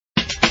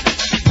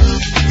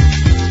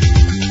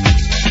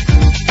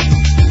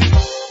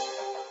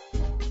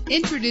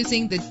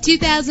Introducing the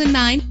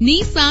 2009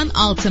 Nissan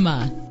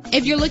Altima.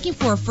 If you're looking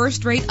for a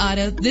first-rate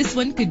auto, this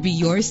one could be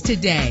yours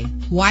today.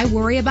 Why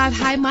worry about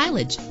high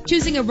mileage?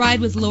 Choosing a ride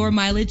with lower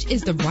mileage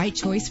is the right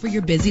choice for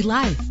your busy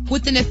life.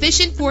 With an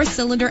efficient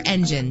 4-cylinder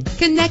engine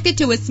connected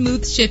to a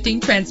smooth shifting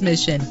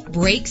transmission,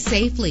 brake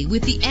safely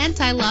with the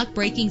anti-lock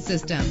braking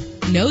system.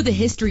 Know the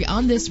history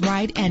on this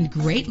ride and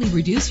greatly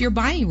reduce your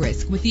buying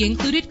risk with the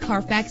included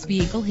Carfax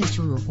Vehicle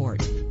History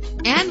Report.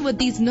 And with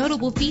these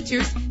notable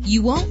features,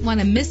 you won't want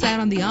to miss out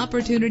on the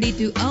opportunity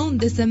to own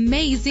this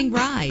amazing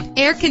ride.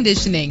 Air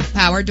conditioning,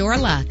 power door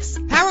locks,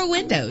 power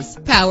windows,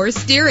 power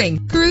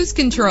steering, cruise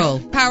control,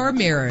 power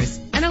mirrors,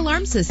 an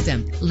alarm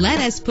system.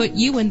 Let us put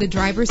you in the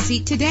driver's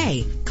seat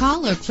today.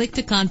 Call or click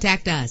to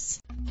contact us.